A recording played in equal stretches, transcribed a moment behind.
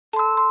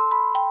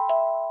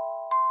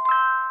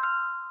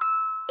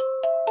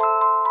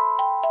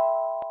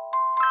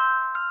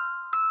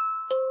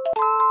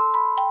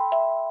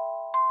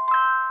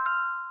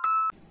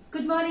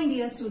Fine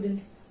dear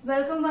student,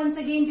 welcome once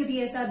again to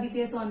the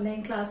SRBPS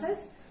online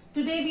classes.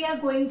 Today we are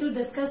going to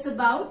discuss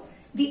about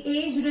the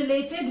age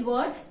related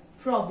word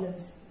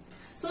problems.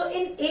 So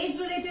in age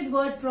related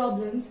word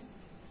problems,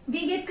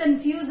 we get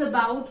confused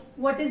about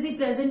what is the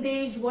present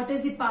age, what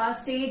is the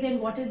past age and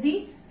what is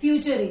the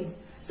future age.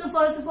 So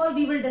first of all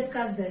we will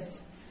discuss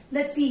this.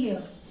 Let's see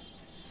here.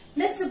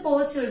 Let's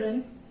suppose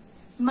children,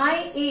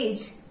 my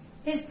age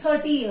is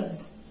 30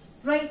 years,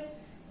 right?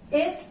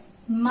 If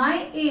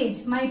my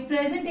age, my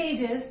present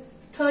age is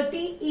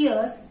 30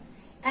 years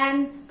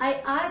and I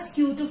ask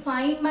you to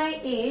find my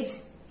age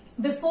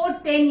before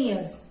 10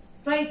 years,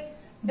 right?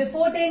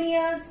 Before 10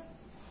 years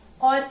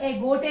or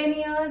ago 10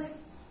 years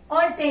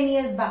or 10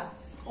 years back.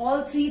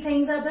 All three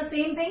things are the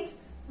same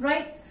things,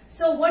 right?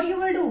 So what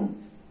you will do?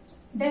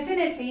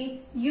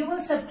 Definitely you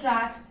will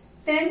subtract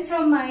 10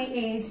 from my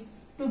age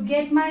to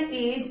get my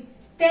age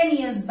 10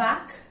 years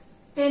back,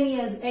 10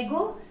 years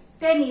ago,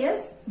 10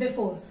 years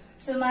before.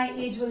 So my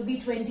age will be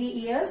 20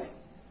 years,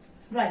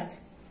 right?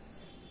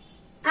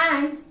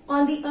 And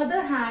on the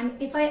other hand,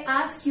 if I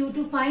ask you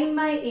to find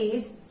my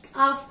age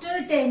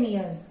after 10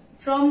 years,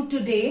 from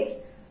today,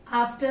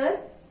 after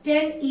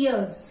 10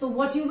 years. So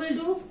what you will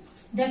do?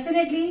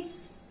 Definitely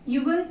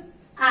you will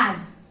add.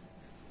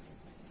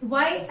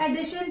 Why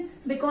addition?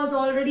 Because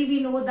already we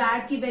know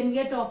that when we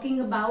are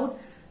talking about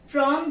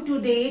from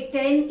today,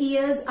 10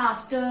 years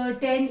after,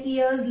 10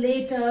 years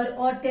later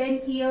or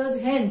 10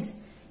 years hence,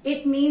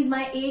 it means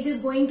my age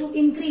is going to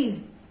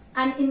increase,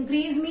 and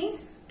increase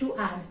means to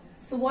add.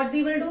 So what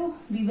we will do?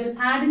 We will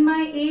add in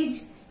my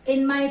age,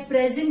 in my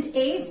present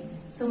age.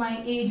 So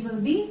my age will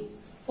be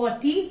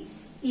 40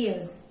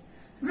 years,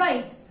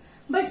 right?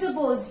 But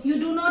suppose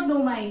you do not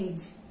know my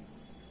age.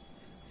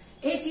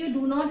 If you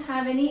do not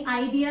have any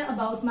idea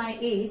about my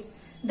age,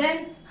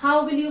 then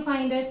how will you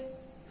find it?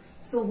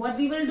 So what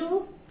we will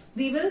do?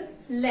 We will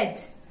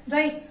let,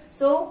 right?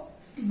 So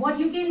what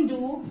you can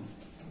do?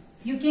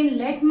 You can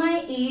let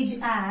my age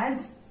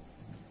as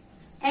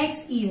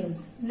X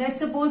years. Let's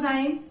suppose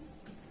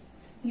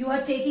you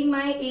are taking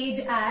my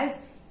age as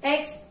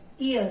X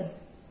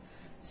years.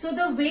 So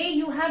the way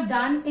you have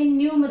done in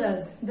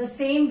numerals, the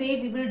same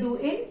way we will do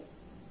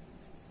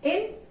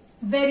in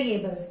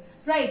variables,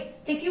 right?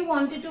 If you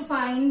wanted to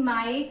find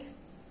my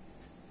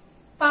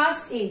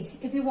past age,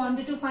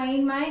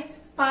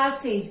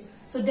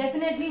 so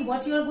definitely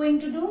what you are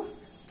going to do?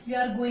 You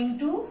are going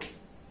to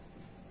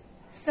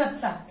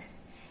subtract.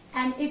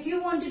 And if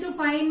you wanted to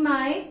find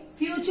my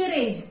future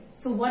age,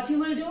 so what you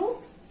will do?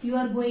 You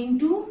are going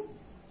to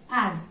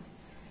add.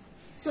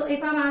 So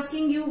if I'm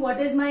asking you what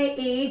is my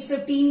age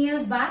 15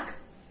 years back,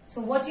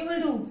 so what you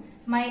will do?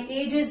 My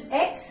age is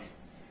X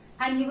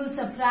and you will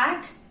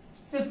subtract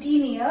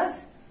 15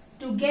 years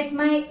to get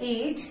my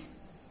age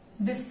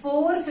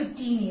before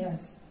 15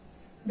 years.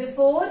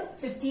 Before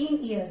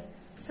 15 years.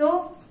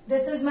 So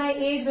this is my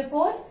age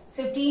before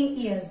 15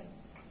 years.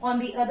 On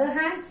the other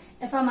hand,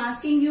 if I'm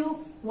asking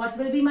you what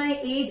will be my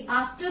age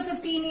after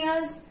 15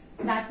 years,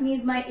 that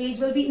means my age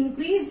will be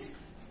increased.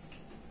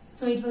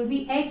 So it will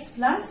be X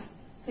plus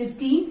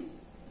 15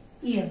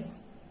 years.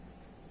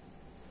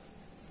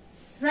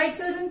 Right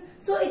children?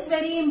 So it's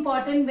very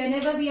important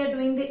whenever we are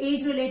doing the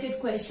age related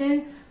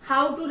question,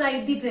 how to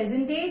write the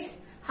present age,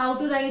 how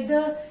to write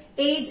the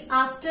age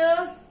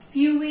after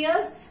few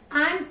years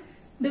and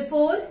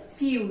before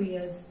few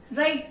years.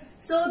 Right?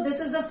 So this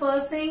is the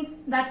first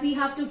thing that we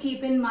have to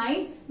keep in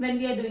mind when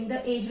we are doing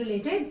the age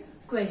related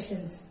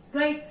questions.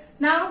 Right?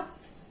 Now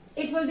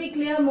it will be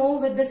clear more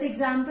with this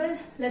example.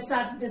 Let's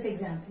start with this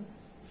example.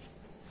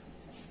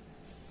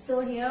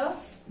 So here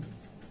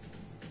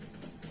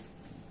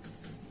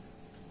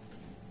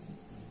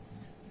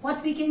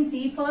what we can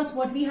see, first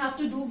what we have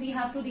to do, we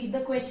have to read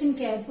the question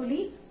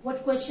carefully.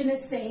 What question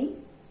is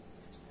saying?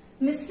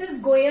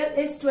 Mrs. Goyal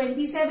is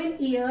 27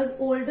 years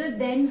older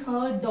than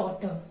her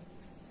daughter.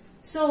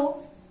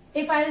 So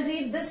if I'll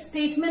read this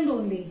statement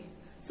only.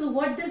 So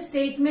what the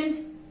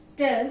statement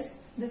tells?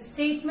 The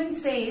statement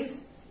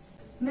says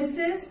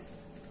Mrs.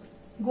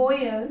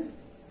 Goyal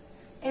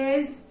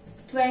is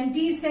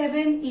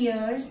 27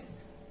 years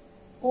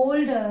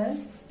older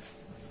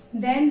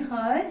than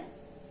her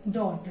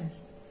daughter.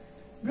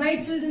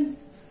 Right children?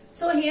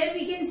 So here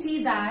we can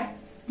see that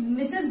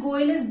Mrs.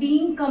 Goyal is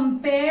being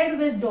compared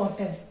with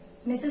daughter.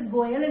 Mrs.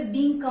 Goyal is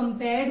being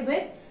compared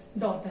with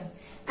daughter.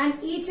 And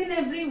each and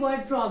every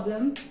word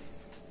problem,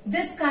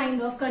 this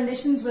kind of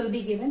conditions will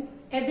be given.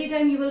 Every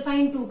time you will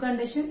find two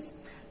conditions.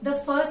 The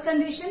first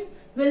condition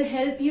will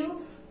help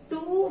you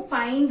to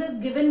find the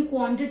given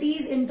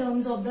quantities in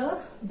terms of the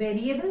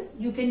variable.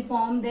 You can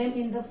form them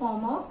in the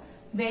form of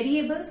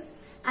variables.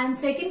 And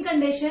second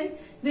condition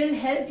will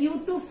help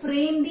you to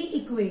frame the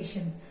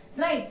equation.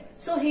 Right?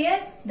 So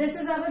here this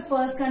is our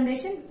first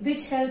condition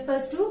which help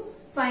us to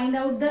find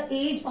out the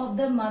age of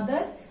the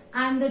mother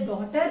and the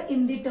daughter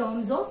in the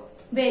terms of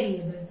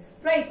variable.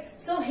 Right?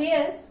 So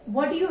here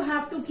what you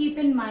have to keep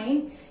in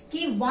mind,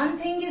 कि one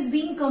thing is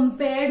being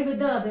compared with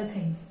the other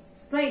things.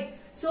 Right?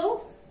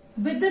 So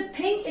with the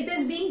thing it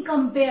is being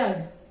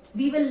compared,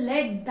 we will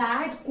let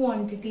that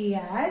quantity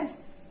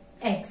as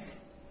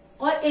x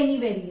or any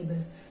variable.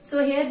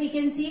 So here we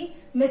can see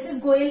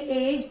Mrs. Goyal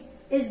age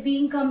is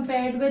being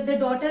compared with the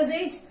daughter's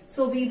age.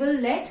 So we will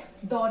let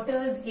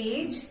daughter's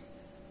age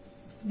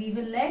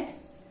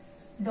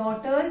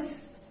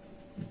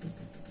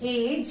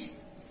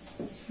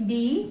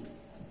be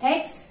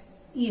x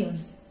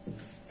years.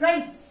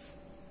 Right.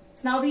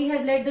 Now we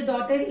have let the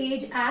daughter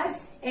age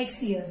as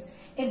x years.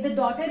 If the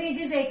daughter age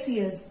is x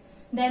years,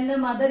 then the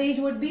mother age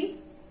would be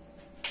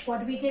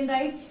what we can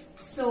write.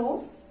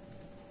 So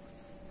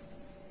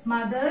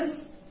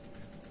mother's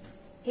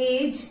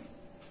age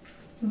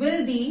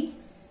will be,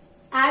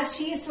 as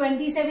she is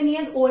 27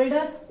 years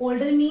older,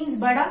 older means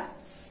bada.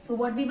 So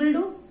what we will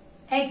do?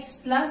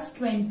 X plus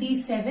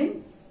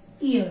 27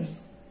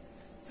 years.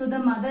 So the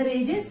mother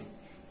age is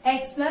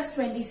x plus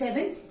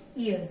 27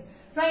 years.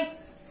 Right.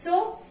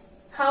 So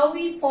how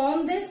we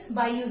form this?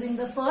 By using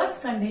the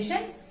first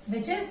condition,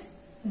 which is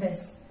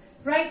this.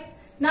 Right.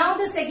 Now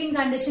the second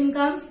condition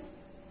comes.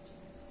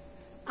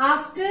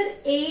 After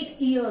 8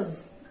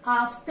 years,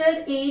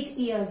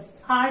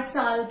 8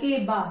 साल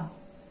के बाद,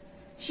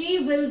 she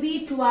will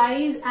be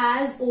twice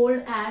as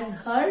old as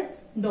her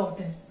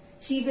daughter.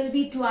 She will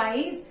be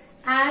twice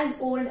as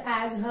old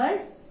as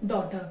her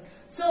daughter.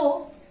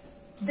 So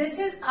this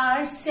is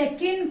our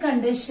second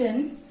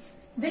condition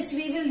which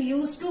we will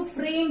use to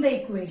frame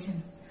the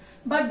equation.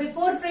 But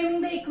before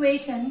framing the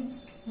equation,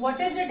 what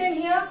is written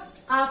here?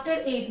 After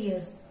 8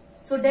 years.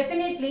 So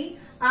definitely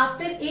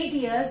after 8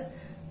 years,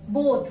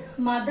 both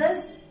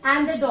mothers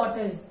and the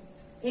daughters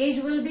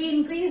age will be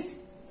increased,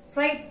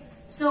 right?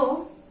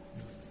 So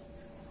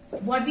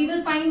what we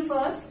will find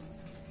first?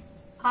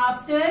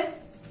 After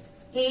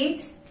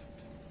 8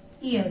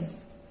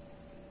 years,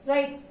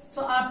 right?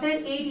 So after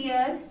 8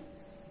 years,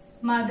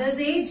 mother's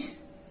age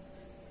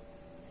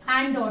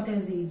and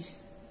daughter's age.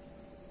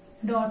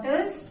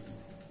 Daughter's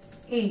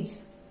age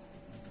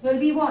will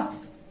be what?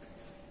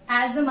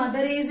 As the mother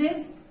age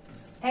is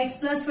x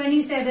plus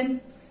 27.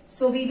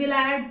 So we will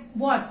add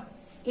what?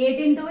 8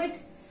 into it.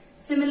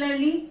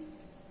 Similarly,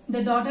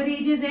 the daughter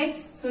age is x.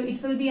 So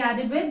it will be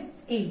added with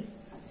 8.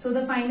 So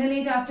the final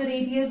age after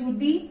 8 years would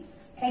be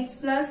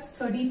x plus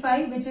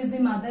 35, which is the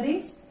mother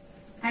age.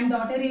 And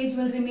daughter age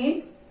will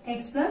remain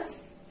x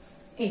plus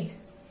 8.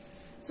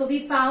 So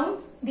we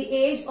found the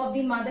age of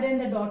the mother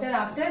and the daughter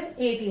after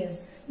 8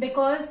 years.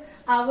 Because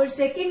our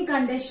second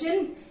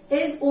condition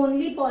is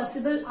only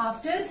possible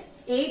after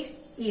 8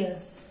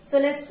 years. So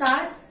let's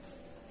start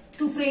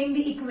to frame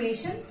the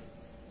equation.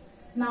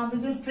 Now we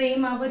will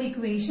frame our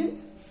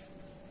equation.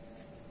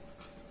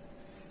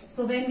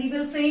 So when we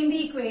will frame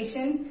the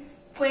equation,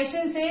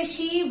 question says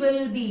she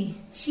will be.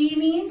 She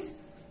means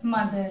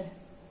mother.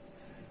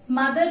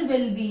 Mother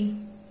will be.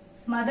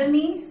 Mother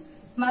means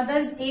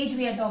mother's age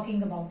we are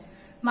talking about.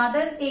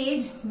 Mother's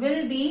age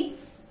will be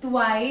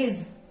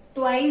twice.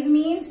 Twice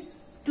means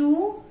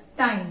 2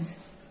 times.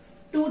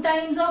 2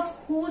 times of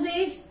whose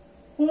age?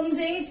 Whom's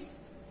age?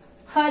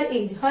 Her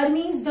age. Her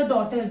means the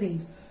daughter's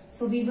age.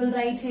 So we will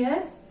write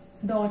here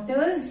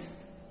daughter's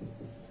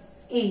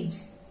age.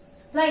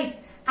 Right.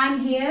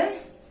 And here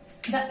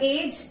the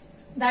age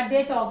that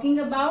they are talking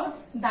about,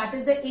 that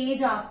is the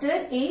age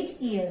after 8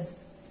 years.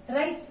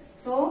 Right.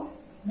 So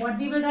what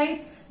we will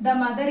write? The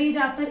mother age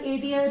after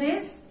 8 years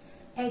is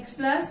x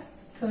plus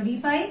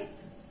 35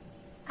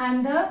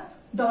 and the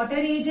daughter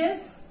age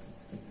is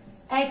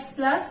x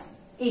plus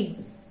 8.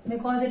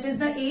 Because it is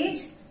the age,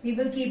 we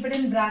will keep it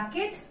in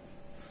bracket.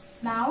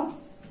 Now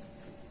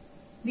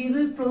we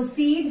will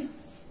proceed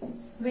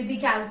with the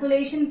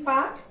calculation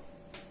part.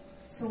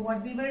 So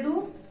what we will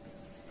do,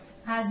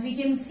 as we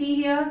can see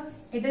here,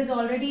 it is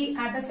already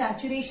at a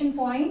saturation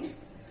point.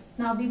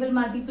 Now we will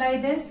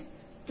multiply this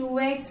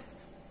 2x.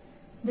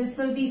 This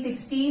will be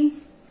 16.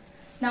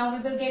 Now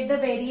we will get the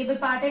variable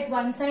part at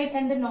one side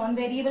and the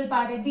non-variable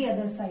part at the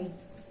other side.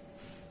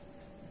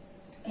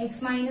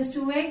 X minus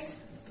 2x,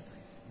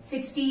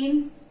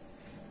 16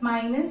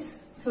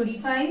 minus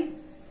 35.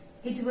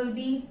 It will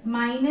be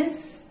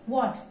minus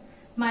what?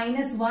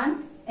 Minus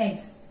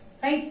 1x.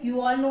 Right?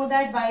 You all know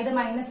that why the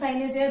minus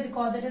sign is here,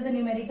 because it is a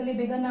numerically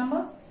bigger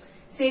number.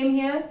 Same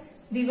here.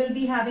 We will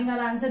be having our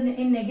answer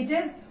in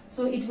negative.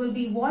 So it will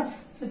be what?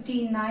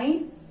 15,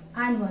 9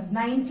 and 1.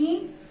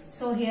 19.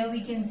 So here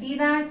we can see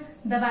that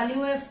the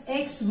value of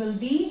x will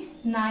be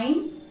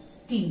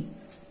 19.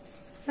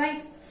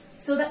 Right?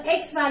 So the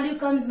x value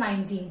comes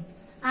 19.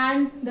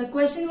 And the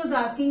question was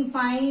asking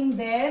find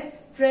their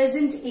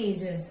present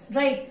ages.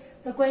 Right?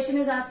 The question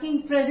is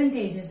asking present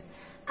ages.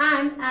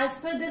 And as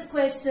per this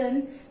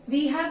question,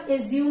 we have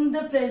assumed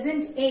the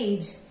present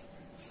age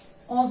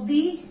of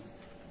the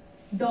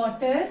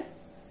daughter.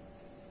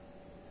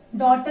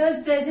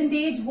 Daughter's present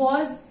age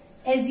was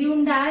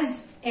assumed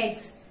as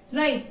x.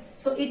 Right?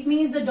 So it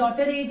means the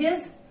daughter age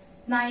is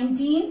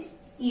 19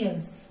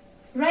 years.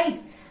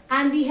 Right?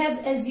 And we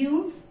have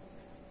assumed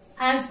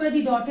as per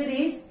the daughter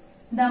age,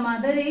 the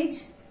mother age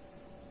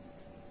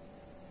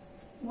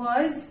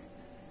was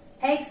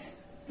x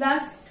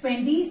plus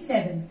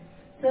 27.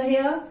 So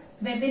here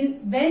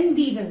when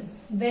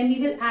we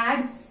will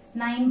add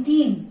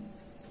 19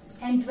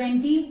 and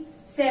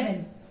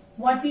 27.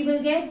 What we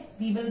will get?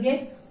 We will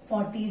get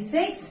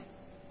 46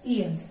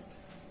 years.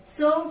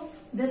 So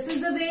this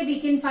is the way we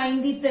can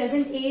find the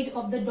present age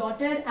of the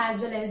daughter as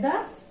well as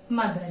the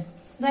mother.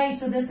 Right,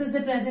 so this is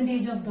the present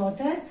age of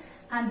daughter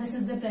and this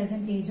is the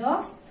present age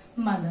of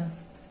mother.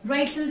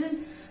 Right,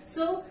 children?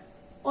 So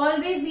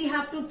always we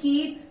have to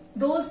keep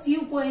those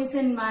few points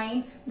in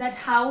mind, that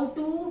how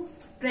to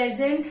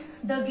present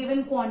the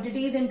given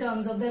quantities in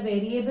terms of the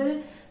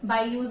variable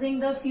by using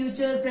the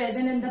future,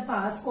 present and the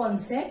past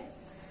concept.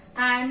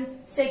 And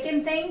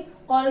second thing,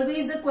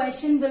 always the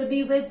question will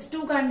be with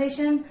two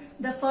conditions.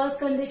 The first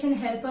condition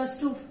help us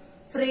to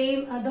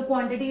frame the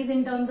quantities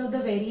in terms of the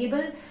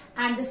variable,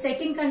 and the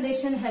second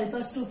condition help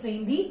us to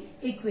frame the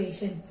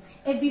equation.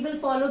 If we will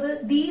follow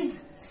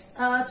these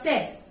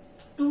steps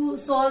to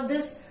solve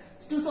this,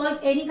 to solve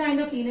any kind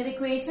of linear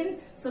equation,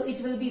 so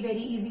it will be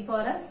very easy for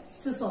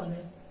us to solve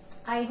it.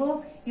 I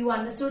hope you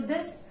understood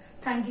this.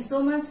 Thank you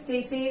so much.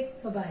 Stay safe.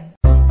 Bye-bye.